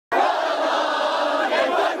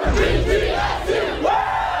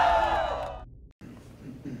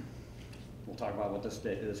what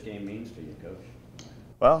this game means to you, Coach.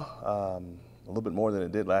 Well, a little bit more than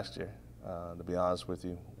it did last year, to be honest with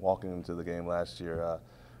you. Walking into the game last year,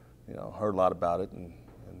 heard a lot about it and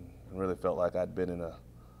really felt like I'd been in a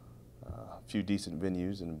few decent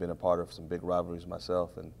venues and been a part of some big rivalries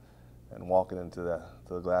myself. And walking into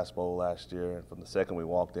the Glass Bowl last year, and from the second we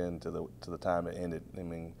walked in to the time it ended, I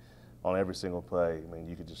mean, on every single play, I mean,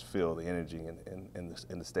 you could just feel the energy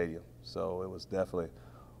in the stadium. So it was definitely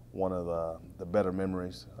one of the better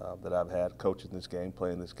memories that I've had coaching this game,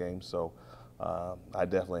 playing this game. So I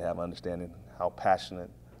definitely have understanding how passionate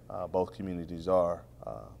both communities are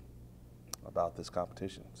about this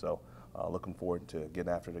competition. So looking forward to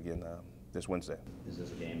getting after it again this Wednesday. Is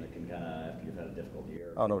this a game that can kind of, after you've had a difficult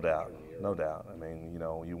year? Oh, no doubt, no doubt. I mean,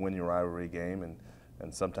 you win your rivalry game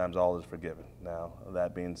and sometimes all is forgiven. Now,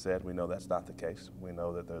 that being said, we know that's not the case. We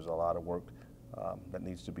know that there's a lot of work that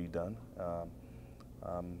needs to be done.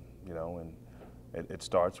 And it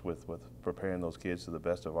starts with preparing those kids to the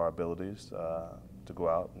best of our abilities to go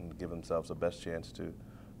out and give themselves the best chance to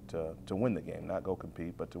win the game, not go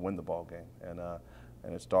compete, but to win the ball game.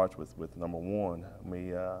 And it starts with number one,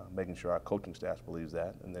 me making sure our coaching staff believes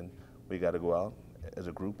that, and then we got to go out as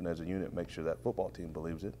a group and as a unit, make sure that football team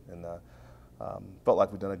believes it. And felt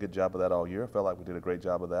like we've done a good job of that all year. Felt like we did a great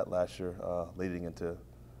job of that last year, leading into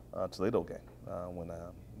Toledo game when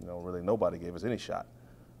really nobody gave us any shot.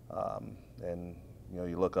 And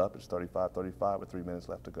you look up, it's 35-35 with 3 minutes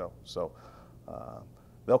left to go. So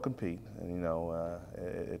they'll compete, and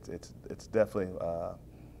it's definitely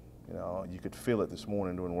you could feel it this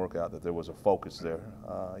morning during workout that there was a focus there.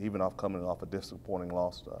 Even coming off a disappointing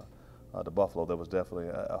loss to Buffalo, there was definitely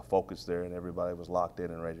a focus there, and everybody was locked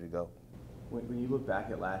in and ready to go. When you look back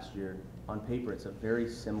at last year, on paper, it's a very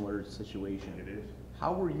similar situation. It is.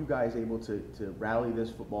 How were you guys able to rally this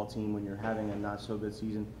football team when you're having a not-so-good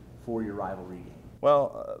season for your rivalry game?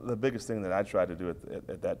 Well, the biggest thing that I tried to do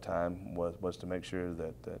at that time was to make sure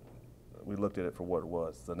that we looked at it for what it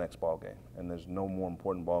was, the next ball game. And there's no more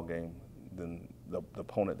important ball game than the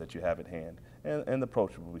opponent that you have at hand. And the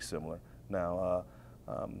approach will be similar. Now,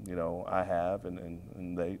 I have,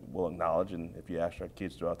 and they will acknowledge, and if you ask our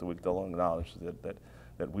kids throughout the week, they'll acknowledge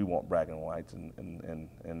that we want bragging rights, and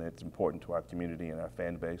it's important to our community and our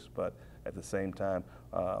fan base. But at the same time,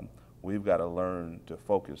 we've got to learn to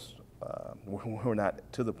focus. We're not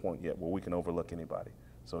to the point yet where we can overlook anybody.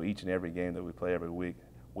 So each and every game that we play every week,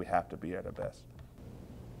 we have to be at our best.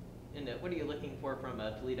 And what are you looking for from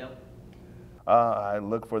Toledo? I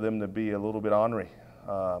look for them to be a little bit ornery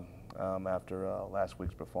after last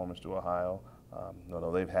week's performance to Ohio.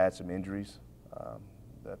 They've had some injuries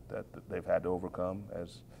that they've had to overcome,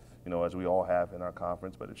 as we all have in our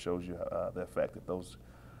conference. But it shows you the effect that those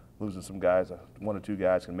losing some guys, one or two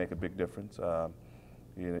guys, can make a big difference.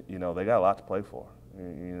 They got a lot to play for.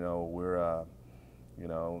 We're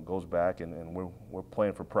it goes back, and we're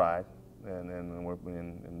playing for pride, and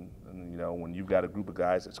when you've got a group of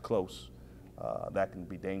guys that's close, that can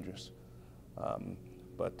be dangerous.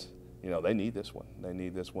 But they need this one. They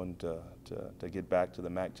need this one to get back to the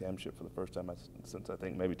MAC championship for the first time since I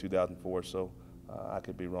think maybe 2004. So I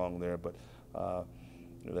could be wrong there, but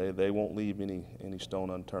they won't leave any stone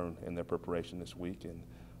unturned in their preparation this week, and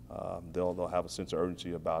they'll have a sense of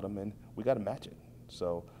urgency about them, and we got to match it.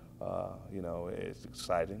 So. It's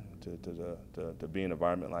exciting to be in an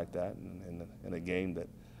environment like that, and in a game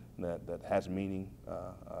that has meaning,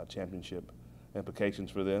 championship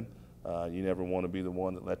implications for them. You never want to be the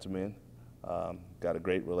one that lets them in. Got a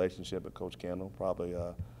great relationship with Coach Kendall, probably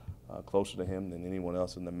closer to him than anyone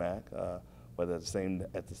else in the MAC. But at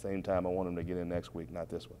the same time, I want him to get in next week, not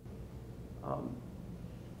this one.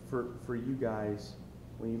 For you guys,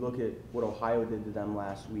 when you look at what Ohio did to them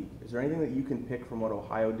last week, is there anything that you can pick from what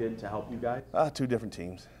Ohio did to help you guys? Two different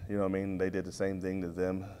teams. They did the same thing to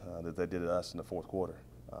them that they did to us in the fourth quarter.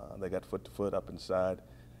 They got foot to foot up inside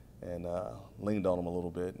and leaned on them a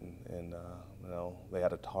little bit, and they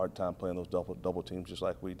had a hard time playing those double teams just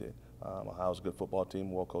like we did. Ohio's a good football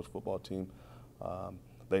team, well-coached football team.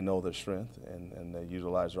 They know their strength, and they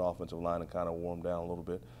utilize their offensive line and kind of wore them down a little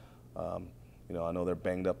bit. I know they're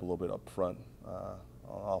banged up a little bit up front.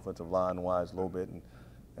 Offensive line-wise a little bit,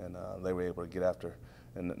 and they were able to get after,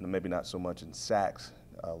 and maybe not so much in sacks,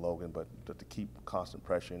 Logan, but to keep constant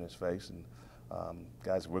pressure in his face. And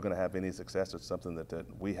guys, if we're going to have any success, it's something that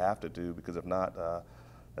we have to do, because if not,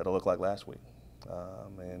 it'll look like last week.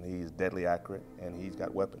 And he's deadly accurate, and he's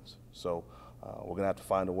got weapons. So we're going to have to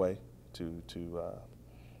find a way to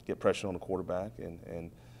get pressure on the quarterback,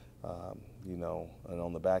 and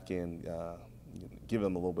on the back end, give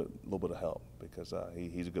him a little bit of help, because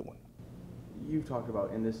he's a good one. you've talked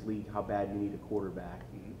about in this league how bad you need a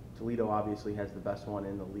quarterback. Mhm. Toledo obviously has the best one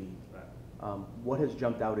in the league. Right. What has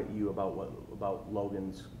jumped out at you about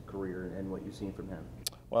Logan's career and what you've seen from him?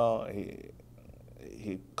 Well,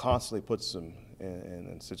 he constantly puts them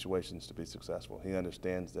in situations to be successful. He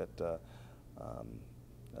understands that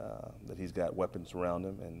that he's got weapons around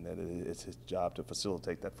him, and that it's his job to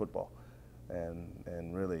facilitate that football.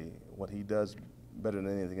 And really, what he does better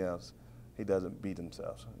than anything else, he doesn't beat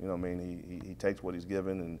himself. You know what I mean? He takes what he's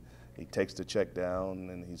given, and he takes the check down,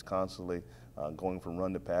 and he's constantly going from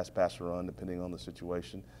run to pass to run, depending on the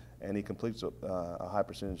situation. And he completes a high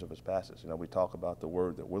percentage of his passes. You know, we talk about the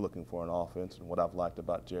word that we're looking for in offense, and what I've liked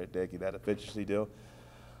about Jared Dagey, that efficiency deal.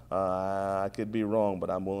 I could be wrong, but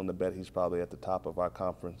I'm willing to bet he's probably at the top of our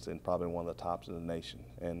conference and probably one of the tops in the nation.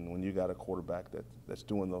 And when you got a quarterback that's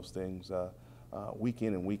doing those things week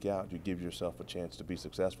in and week out, you give yourself a chance to be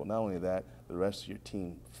successful. Not only that, the rest of your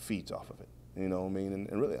team feeds off of it. You know what I mean?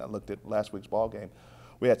 And really, I looked at last week's ball game.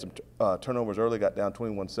 We had some turnovers early, got down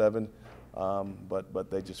 21-7,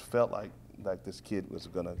 but they just felt like this kid was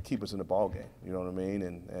going to keep us in the ball game. You know what I mean?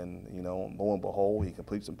 And you know, lo and behold, he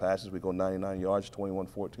completes some passes. We go 99 yards,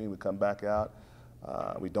 21-14. We come back out.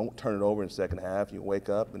 We don't turn it over in the second half. You wake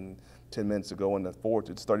up, and 10 minutes to go in the fourth,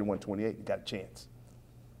 it's 31-28. You got a chance,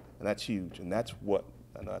 and that's huge. And that's what,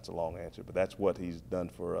 I know that's a long answer, but that's what he's done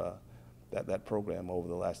for that program over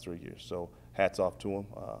the last 3 years. So hats off to him.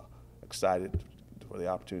 Excited for the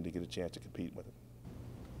opportunity to get a chance to compete with him.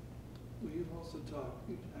 Well, you've also talked,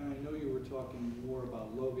 and I know you were talking more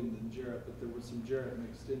about Logan than Jarrett, but there was some Jarrett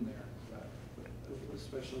mixed in there,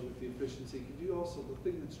 especially with the efficiency. Could you also, the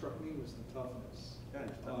thing that struck me was the toughness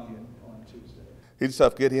on Tuesday. He's a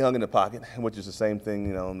tough kid. He hung in the pocket, which is the same thing,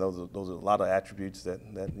 you know, and those are a lot of attributes that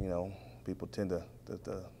you know, people tend to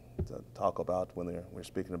talk about when we're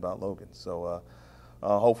speaking about Logan. So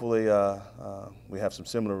hopefully we have some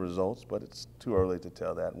similar results, but it's too early to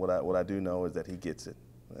tell that. What I do know is that he gets it.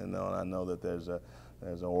 And I know that there's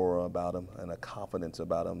an aura about him and a confidence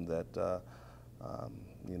about him that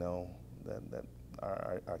you know, that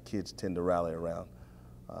our kids tend to rally around.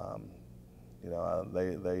 You know,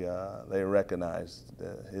 they recognize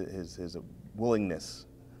his willingness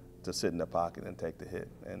to sit in the pocket and take the hit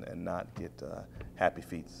and not get happy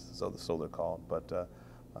feet, so they're called. But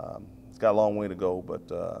it's got a long way to go, but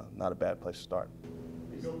not a bad place to start.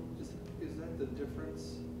 Is that the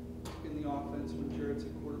difference in the offense when Jarrett's a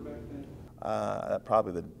quarterback then?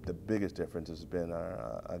 Probably the biggest difference has been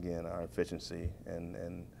again our efficiency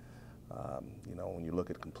and you know, when you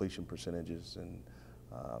look at completion percentages and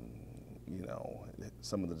you know,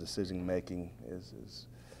 some of the decision making is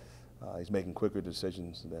he's making quicker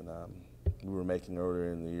decisions than we were making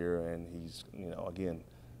earlier in the year, and he's, you know, again,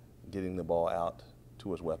 getting the ball out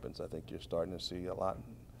to his weapons. I think you're starting to see a lot,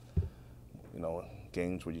 you know,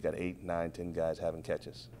 games where you got 8, 9, 10 guys having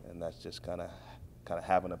catches, and that's just kind of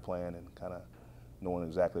having a plan and kind of knowing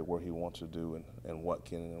exactly where he wants to do and what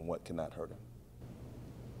can and what cannot hurt him.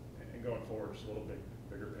 And going forward, just a little bit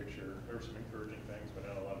bigger picture, there were some encouraging things, but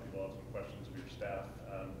I know a lot of people have some questions of your staff.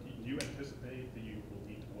 Do you anticipate that you will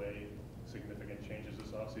need to weigh significant changes this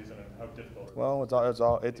offseason, and how difficult? Well, it's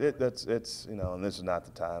you know, and this is not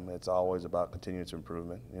the time. It's always about continuous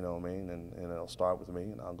improvement. You know what I mean? And it'll start with me,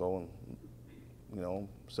 and I'll go and, you know,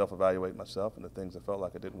 self-evaluate myself and the things I felt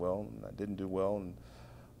like I did well and I didn't do well, and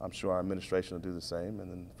I'm sure our administration will do the same.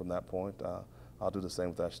 And then from that point, I'll do the same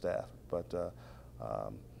with our staff. But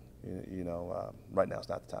you know, right now is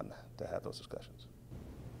not the time to have those discussions.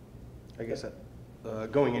 I guess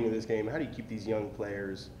going into this game, how do you keep these young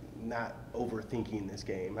players not overthinking this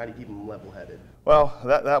game? How do you keep them level-headed? Well,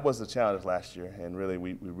 that was the challenge last year, and really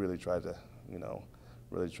we really tried to, you know,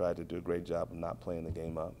 do a great job of not playing the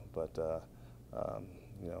game up. But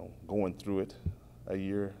you know, going through it a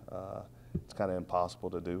year, it's kind of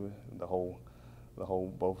impossible to do.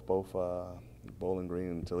 Both Bowling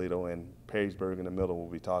Green and Toledo and Perrysburg in the middle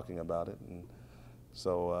will be talking about it, and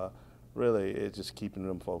so really it's just keeping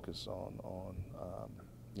them focused on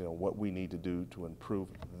you know, what we need to do to improve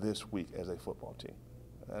this week as a football team.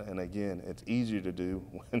 And again, it's easier to do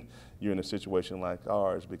when you're in a situation like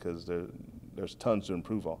ours because there's tons to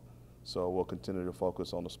improve on. So we'll continue to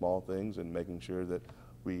focus on the small things and making sure that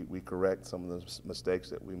we correct some of the mistakes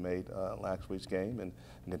that we made last week's game and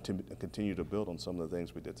continue to build on some of the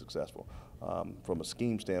things we did successful. From a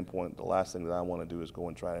scheme standpoint, the last thing that I want to do is go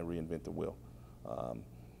and try and reinvent the wheel.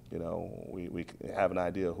 You know, we have an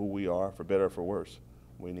idea of who we are, for better or for worse.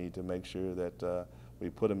 We need to make sure that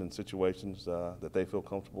we put them in situations that they feel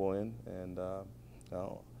comfortable in, and you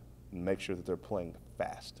know, make sure that they're playing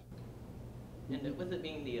fast. And with it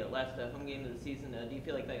being the last home game of the season, do you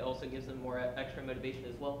feel like that also gives them more extra motivation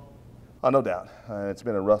as well? Oh, no doubt. It's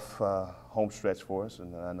been a rough home stretch for us,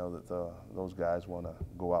 and I know that those guys want to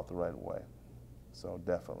go out the right way. So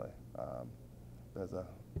definitely, there's a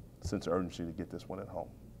sense of urgency to get this one at home.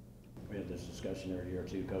 We had this discussion earlier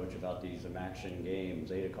too, Coach, about these action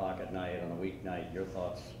games, 8 o'clock at night on a weeknight. Your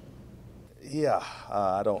thoughts? Yeah,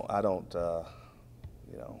 I don't,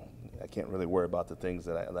 you know, I can't really worry about the things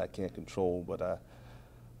that I can't control, but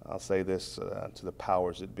I'll say this to the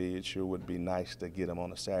powers that be, it sure would be nice to get them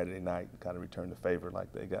on a Saturday night and kind of return the favor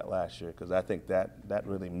like they got last year, because I think that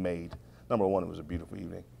really made, number one, it was a beautiful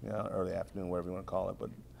evening, you know, early afternoon, whatever you want to call it, but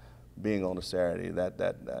being on a Saturday,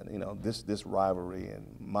 that you know, this rivalry, in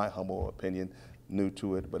my humble opinion, new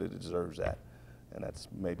to it, but it deserves that, and that's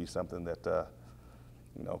maybe something that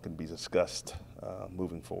you know, can be discussed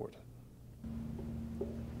moving forward.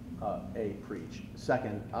 Preach.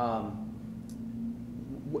 Second,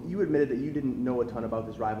 you admitted that you didn't know a ton about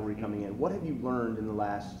this rivalry coming in. What have you learned in the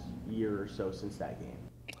last year or so since that game?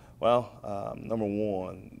 Well, number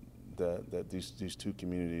one, that these two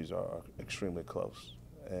communities are extremely close,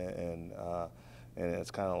 and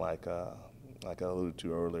it's kind of like I alluded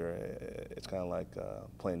to earlier, it's kind of like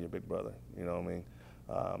playing your big brother. You know what I mean?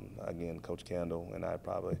 Again, Coach Candle and I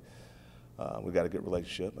probably we got a good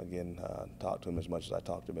relationship. Again, talk to him as much as I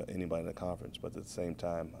talk to anybody in the conference, but at the same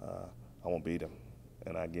time, I won't beat him,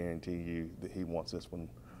 and I guarantee you that he wants this one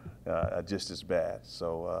just as bad.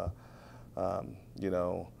 So, you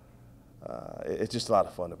know, it's just a lot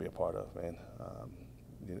of fun to be a part of, man.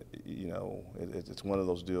 You know, it's one of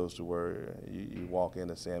those deals to where you walk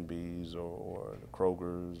into Sam B's or the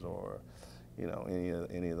Kroger's or, you know,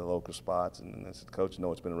 any of the local spots, and I said, Coach,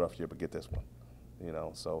 no, it's been a rough year, but get this one. You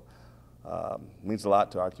know, so means a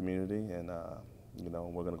lot to our community, and you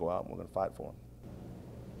know, we're going to go out and we're going to fight for them.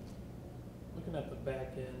 Looking at the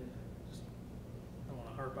back end, just I don't want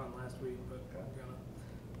to harp on last week, but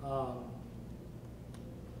I'm gonna.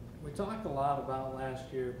 We talked a lot about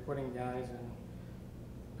last year putting guys in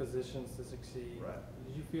positions to succeed. Right.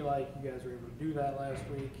 Did you feel like you guys were able to do that last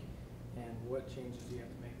week? And what changes do you have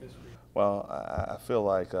to make this week? Well, I feel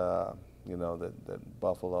like you know, that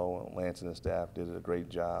Buffalo and Lance and his staff did a great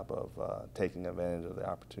job of taking advantage of the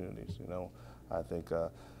opportunities. You know, I think,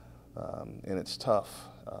 and it's tough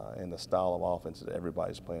in the style of offense that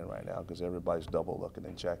everybody's playing right now, because everybody's double looking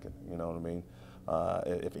and checking. You know what I mean?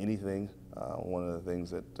 If anything, one of the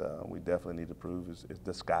things that we definitely need to prove is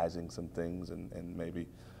disguising some things, and maybe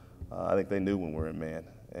I think they knew when we were in man,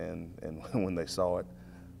 and when they saw it,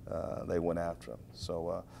 they went after them.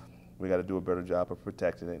 So we got to do a better job of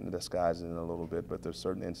protecting it and disguising it a little bit. But there's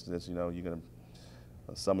certain instances, you know, you're gonna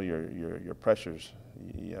some of your pressures,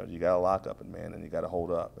 you know, you got to lock up in man, and you got to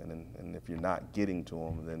hold up, and if you're not getting to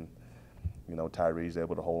them, then, you know, Tyree's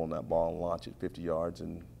able to hold on that ball and launch it 50 yards,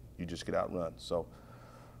 and you just get outrun. So,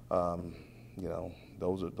 you know,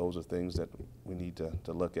 those are things that we need to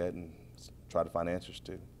look at and try to find answers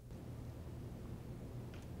to.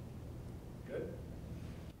 Good.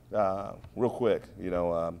 Real quick, you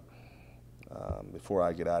know, before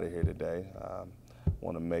I get out of here today, I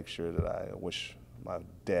want to make sure that I wish my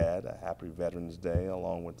dad a happy Veterans Day,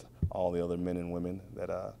 along with all the other men and women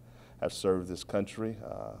that have served this country.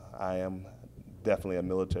 I am definitely a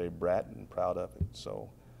military brat and proud of it. So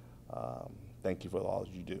thank you for all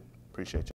that you do. Appreciate you.